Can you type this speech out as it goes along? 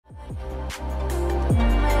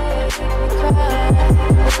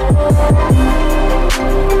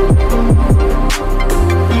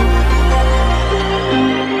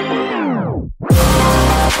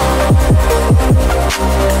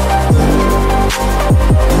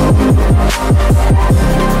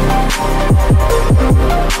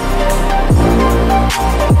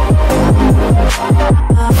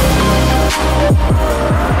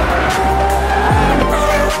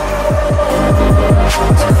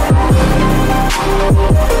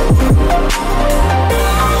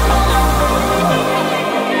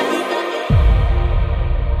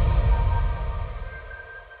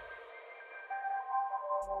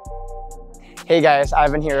Hey guys,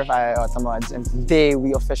 Ivan here with Mods, and today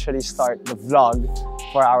we officially start the vlog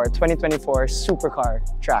for our 2024 Supercar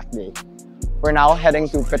track day. We're now heading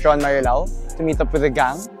to Petron Marilao to meet up with the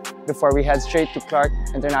gang before we head straight to Clark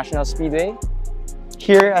International Speedway.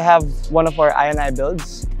 Here I have one of our INI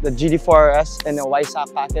builds, the GD4RS in a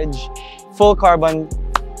YSAC package, full carbon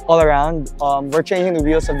all around. We're changing the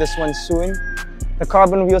wheels of this one soon. The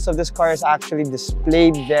carbon wheels of this car is actually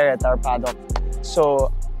displayed there at our paddock.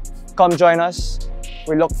 So come join us.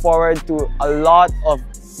 We look forward to a lot of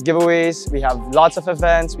giveaways. We have lots of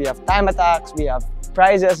events. We have time attacks. We have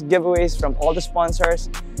prizes, giveaways from all the sponsors.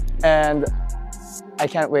 And I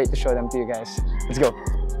can't wait to show them to you guys. Let's go.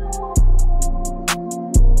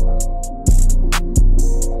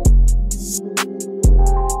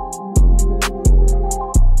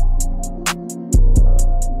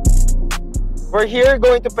 We're here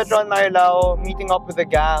going to Petron Marilao, meeting up with the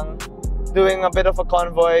gang, doing a bit of a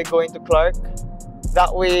convoy going to Clark.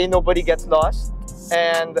 That way nobody gets lost.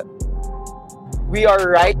 And we are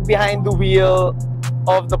right behind the wheel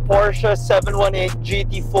of the Porsche 718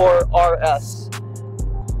 GT4 RS.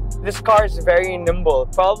 This car is very nimble,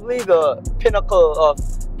 probably the pinnacle of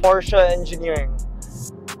Porsche engineering.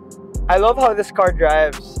 I love how this car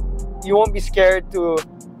drives. You won't be scared to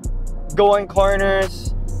go in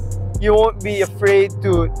corners. You won't be afraid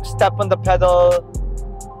to step on the pedal.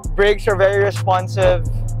 Brakes are very responsive.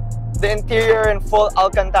 The interior in full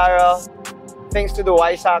Alcantara, thanks to the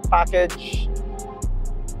YSAC package.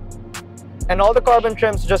 And all the carbon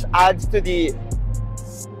trims just adds to the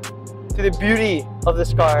beauty of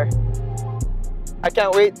this car. I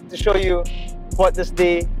can't wait to show you what this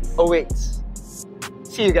day awaits.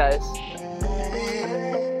 See you guys.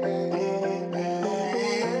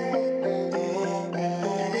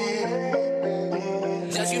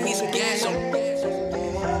 Just you need some gas on.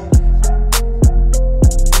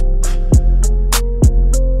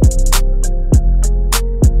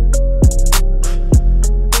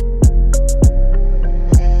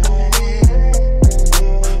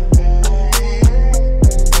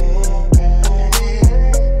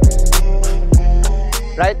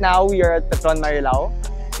 Right now, we are at Petron Marilao.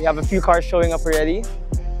 We have a few cars showing up already.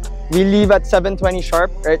 We leave at 7:20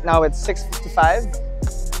 sharp. Right now, it's 6:55.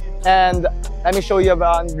 And let me show you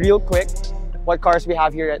about real quick what cars we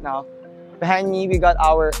have here right now. Behind me, we got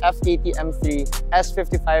our F80 M3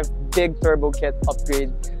 S55 big turbo kit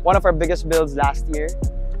upgrade. One of our biggest builds last year.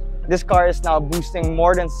 This car is now boosting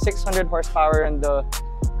more than 600 horsepower in the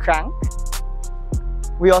crank.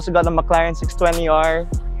 We also got a McLaren 620R,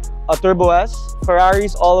 a Turbo S,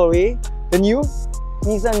 Ferraris all the way, the new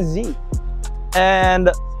Nissan Z.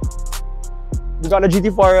 And we got a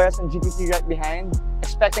GT4RS and GT3 right behind.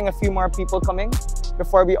 Expecting a few more people coming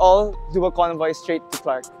before we all do a convoy straight to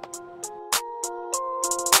Clark.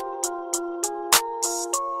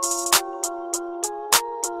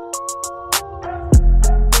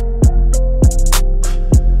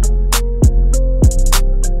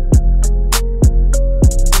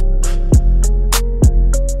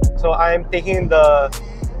 So I'm taking the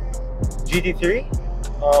GT3.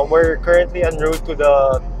 We're currently en route to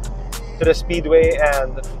the Speedway,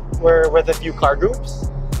 and we're with a few car groups.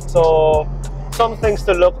 So some things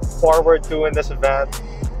to look forward to in this event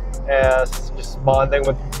is just bonding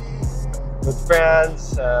with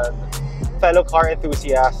friends and fellow car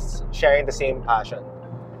enthusiasts sharing the same passion.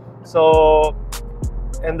 So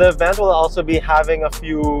in the event, we'll also be having a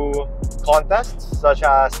few contests, such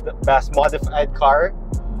as the best modified car,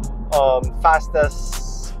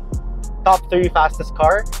 top 3 fastest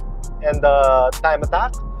car, and the time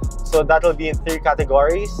attack. So that'll be in 3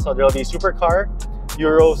 categories. So there'll be Supercar,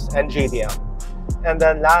 Euros, and JDM. And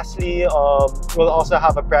then lastly, we'll also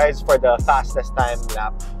have a prize for the fastest time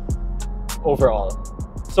lap overall.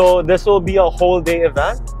 So this will be a whole day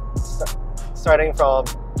event, starting from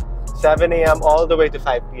 7 AM all the way to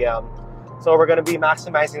 5 PM. So we're going to be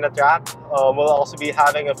maximizing the track. We'll also be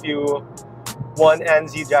having a few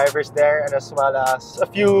 1NZ drivers there, and as well as a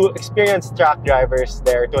few experienced track drivers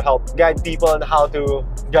there to help guide people on how to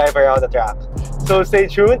drive around the track. So stay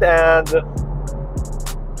tuned and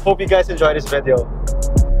hope you guys enjoy this video.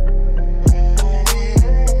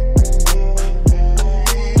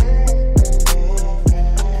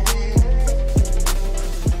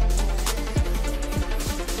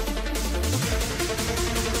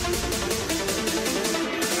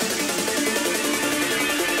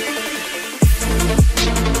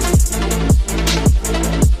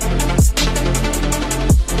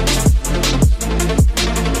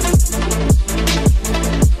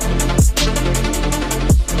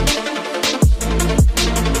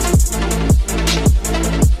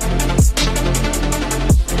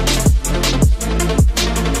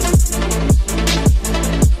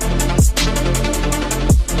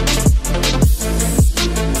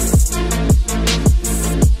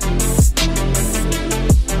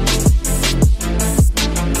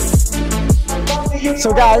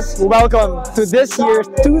 So guys, welcome to this year's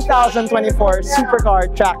 2024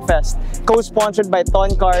 Supercar Track Fest, co-sponsored by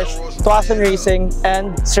Ton Cars, Tuason Racing,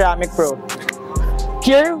 and Ceramic Pro.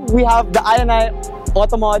 Here we have the I&I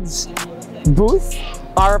Automods booth,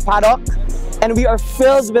 our paddock, and we are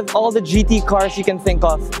filled with all the GT cars you can think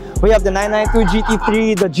of. We have the 992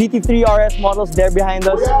 GT3, the GT3 RS models there behind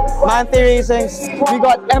us, Mante Racings, we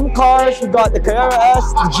got M cars, we got the Carrera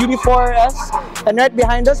S, the GT4 S, and right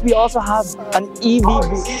behind us we also have an EV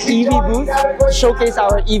booth to showcase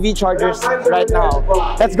our EV chargers right now.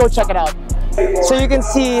 Let's go check it out. So you can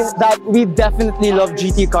see that we definitely love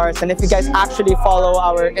GT cars, and if you guys actually follow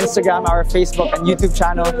our Instagram, our Facebook and YouTube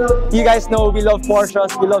channel, you guys know we love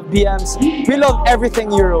Porsches, we love BMs, we love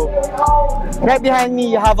everything Euro. Right behind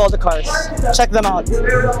me you have all the cars. Check them out.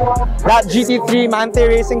 That GT3 Mante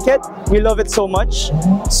Racing kit, we love it so much.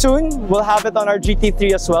 Soon we'll have it on our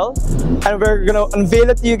GT3 as well, and we're gonna unveil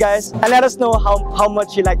it to you guys and let us know how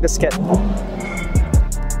much you like this kit.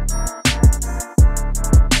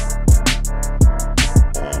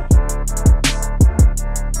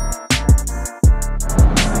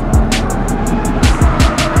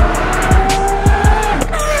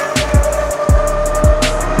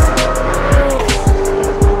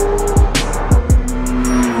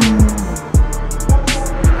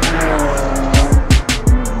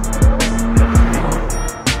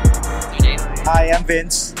 Hi, I'm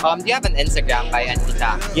Vince. Do you have an Instagram by any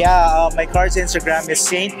chance? Yeah, my car's Instagram is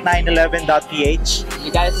saint911.ph.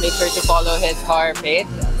 You guys make sure to follow his car page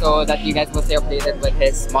so that you guys will stay updated with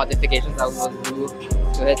his modifications that we will do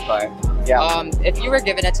to his car. Yeah. If you were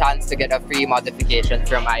given a chance to get a free modification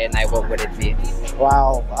from I&I, what would it be?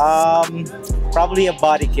 Wow. Probably a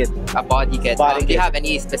body kit. A body kit. Body Do you kit. have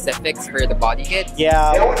any specifics for the body kit?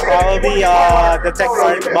 Yeah, probably the Tech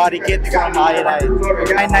Art body kit from I&I.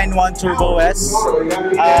 991 Turbo S.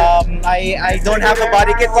 I don't have a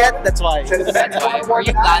body kit yet, that's why. That's why. Are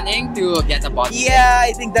you planning to get a body kit? Yeah,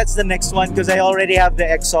 I think that's the next one because I already have the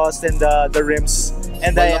exhaust and the rims.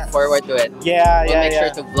 And We'll look forward to it. Yeah, We'll yeah, make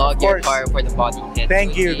yeah. sure to vlog your course. car for the body kit.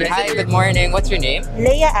 Thank you. Okay. Hi, good morning. What's your name?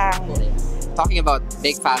 Leia Ang, Talking about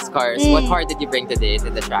big fast cars, what car did you bring today to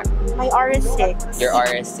the track? my RS6. Your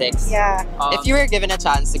RS6. Yeah. If you were given a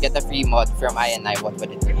chance to get a free mod from I&I, what would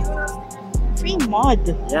it be? Free mod.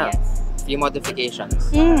 Yeah. Few modifications.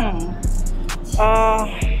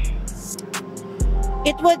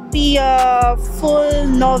 It would be a full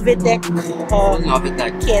Novitec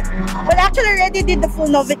Novitec. kit. Well, actually, I already did the full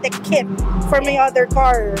Novitec kit for my other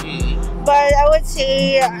car. Mm. But I would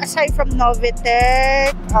say, aside from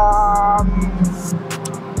Novitec, ano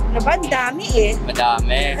ba? Ang dami eh.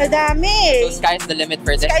 Madami. Ang dami eh. So sky's the limit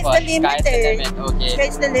for this Sky's one. the limit Sky's the eh. limit. Okay.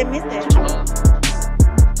 Sky's the limit eh.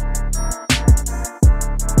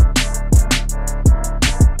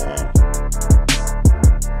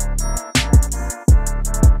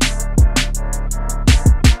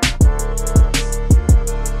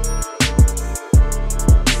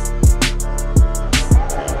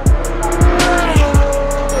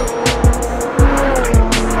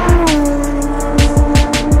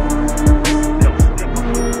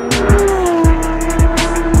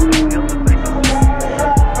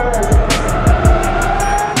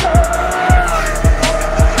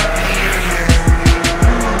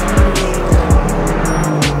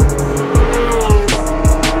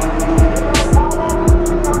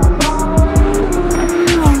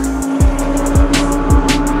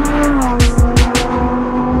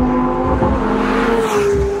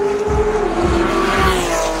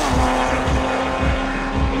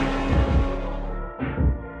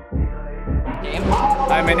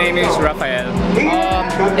 Hi, my name is Rafael.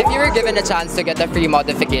 If you were given a chance to get a free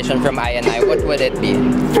modification from INI, what would it be?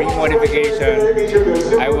 Free modification.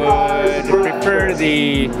 I would prefer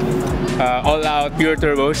the all-out pure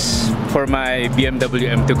turbos for my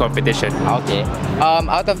BMW M2 competition. Okay.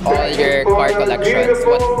 Out of all your car collections,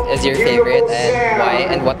 what is your favorite and why,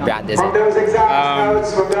 and what brand is it?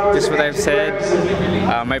 Just what I've said.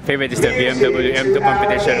 My favorite is the BMW M2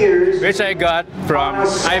 competition, which I got from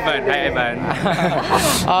Ivan. Hi, Ivan.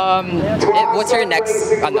 What's your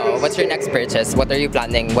next purchase? What are you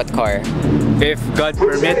planning? What car? If God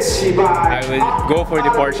permits, I will go for the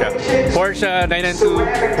Porsche 992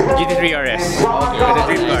 GT3 RS. It's a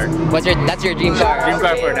dream car. That's your dream car? Dream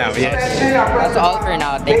car for now, yes. That's all for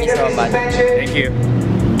now. Thank you so much. Thank you.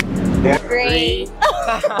 Ray.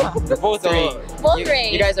 Both three. Both Ray.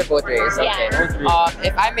 You guys are both Rays. Okay. Yeah.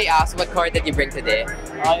 If I may ask, what car did you bring today?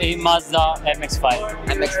 A Mazda MX-5.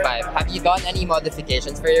 MX-5. Have you done any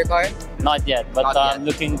modifications for your car? Not yet, but Not I'm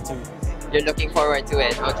yet. looking to. You're looking forward to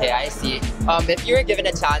it. Okay, I see. If you were given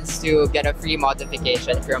a chance to get a free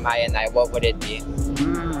modification from INI, what would it be?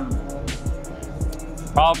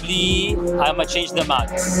 Probably, I'm gonna change the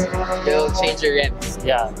mags. You'll change your rims.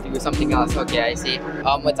 Yeah. Do something else. Okay, I see.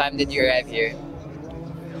 What time did you arrive here?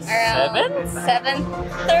 Around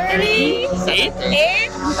 7:30.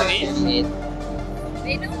 8.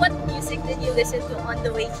 I know what music did you listen to on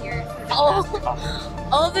the way here? Oh,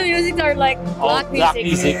 all the music are like black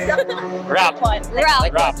music. Rap. What?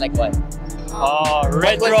 Like Rap. what? Like what?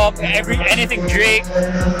 Red Drop, anything Drake.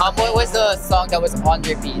 What was the song that was on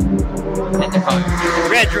repeat in the car?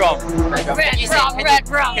 Red Drum. Can you sing?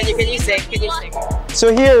 Can you sing? Can you sing?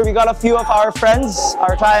 So here we got a few of our friends,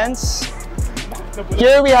 our clients.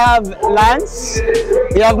 Here we have Lance,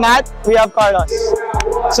 we have Matt, we have Carlos.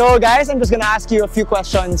 So guys, I'm just gonna ask you a few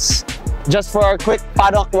questions just for a quick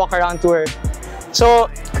paddock walk around tour. So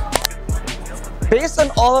based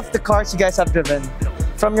on all of the cars you guys have driven,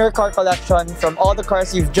 from your car collection, from all the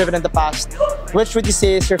cars you've driven in the past, which would you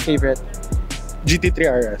say is your favorite? GT3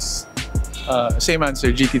 RS. Same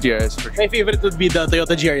answer, GT3 RS. My favorite would be the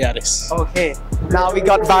Toyota GR Yaris. Okay, now we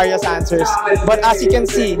got various answers. But as you can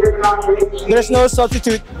see, there's no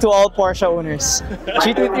substitute to all Porsche owners.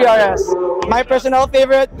 GT3 RS. My personal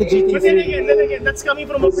favorite, the GT3. But then again, that's coming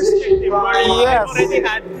from a perspective where Yes. I've already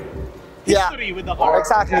had Yeah, history with the car.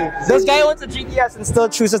 exactly. This guy owns a GTS and still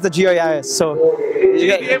chooses the GR Yaris. So,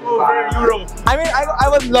 GTM over Euro. I mean, I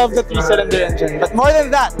would love the 3-cylinder engine, but more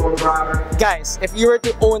than that, guys, if you were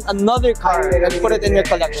to own another car and put it in your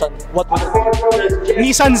collection, what would it be?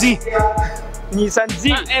 Nissan Z. Nissan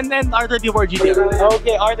Z. And then R34 GTR.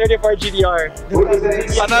 Okay, R34 GTR.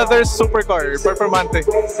 Another supercar, Performante.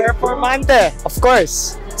 Performante, of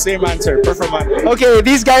course. Same answer, Performante. Okay,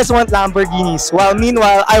 these guys want Lamborghinis, while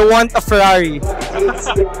meanwhile, I want a Ferrari.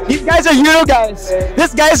 These guys are Euro guys.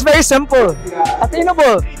 This guy is very simple.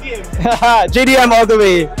 Attainable. JDM all the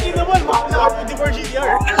way.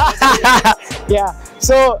 Yeah,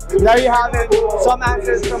 so there you have it. Some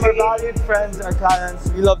answers from our valued friends, our clients.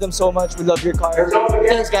 We love them so much. We love your cars.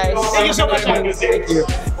 Thanks, guys. Thank you so much. Thank you.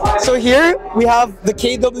 So here we have the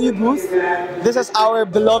KW booth. This is our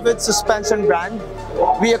beloved suspension brand.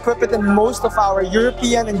 We equip it in most of our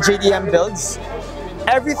European and JDM builds.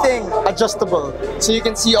 Everything adjustable. So you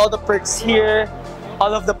can see all the perks here,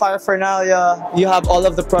 all of the paraphernalia. You have all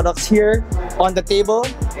of the products here on the table.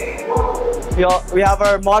 We have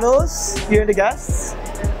our models here in the guests.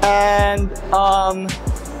 And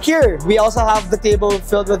here we also have the table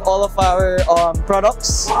filled with all of our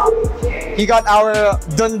products. You got our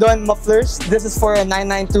Dun Dun mufflers. This is for a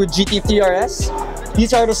 992 GT3 RS.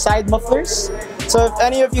 These are the side mufflers. So if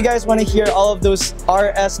any of you guys want to hear all of those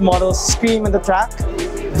RS models scream in the track,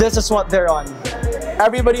 this is what they're on.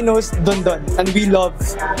 Everybody knows Dun Dun, and we love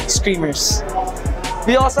screamers.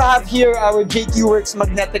 We also have here our JQ Works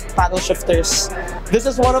magnetic paddle shifters. This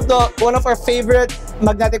is one of our favorite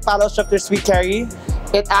magnetic paddle shifters we carry.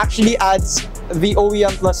 It actually adds the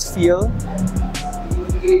OEM plus feel.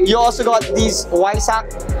 You also got these Y-Sack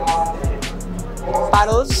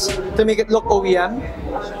paddles to make it look OEM.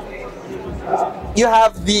 You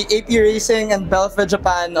have the AP Racing and Belfry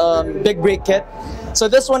Japan big brake kit. So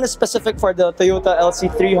this one is specific for the Toyota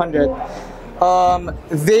LC300.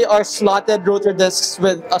 They are slotted rotor discs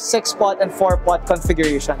with a 6-pot and 4-pot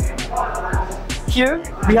configuration. Here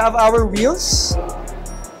we have our wheels.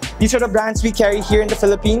 These are the brands we carry here in the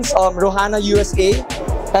Philippines, Rohana USA.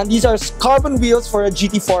 And these are carbon wheels for a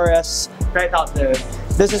GT4S right out there.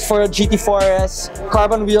 This is for a GT4S,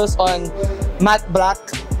 carbon wheels on matte black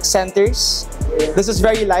centers. This is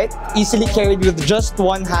very light, easily carried with just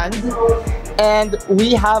one hand. And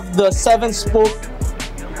we have the 7-spoke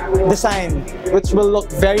design, which will look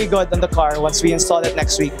very good on the car once we install it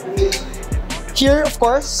next week. Here, of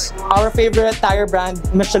course, our favorite tire brand,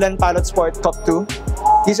 Michelin Pilot Sport Cup 2.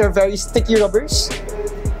 These are very sticky rubbers.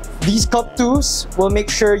 These Cup 2s will make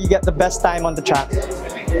sure you get the best time on the track.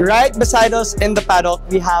 Right beside us in the paddock,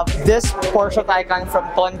 we have this Porsche Taycan from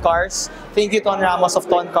Ton Cars. Thank you, Ton Ramos of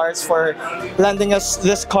Ton Cars, for lending us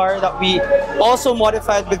this car that we also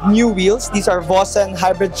modified with new wheels. These are Vossen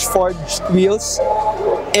hybrid forged wheels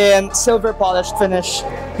in silver polished finish.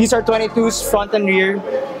 These are 22s front and rear.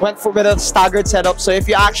 Went for with a staggered setup, so if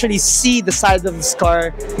you actually see the sides of this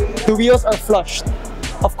car, the wheels are flushed.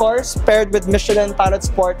 Of course, paired with Michelin Pilot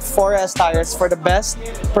Sport 4S tires for the best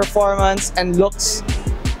performance and looks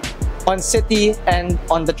on city and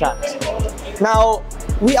on the track. Now,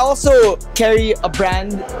 we also carry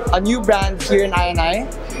a new brand here in INI.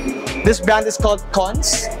 This brand is called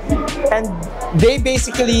Cons, and they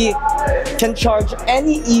basically can charge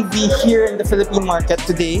any EV here in the Philippine market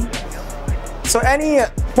today. So any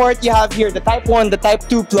port you have here, the Type 1, the Type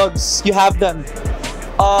 2 plugs, you have them.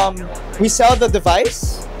 We sell the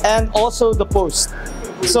device and also the post.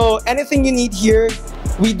 So anything you need here,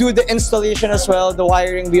 we do the installation as well, the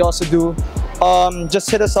wiring we also do.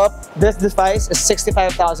 Just hit us up. This device is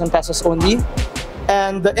 65,000 pesos only.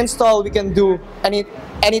 And the install we can do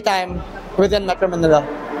anytime within Metro Manila.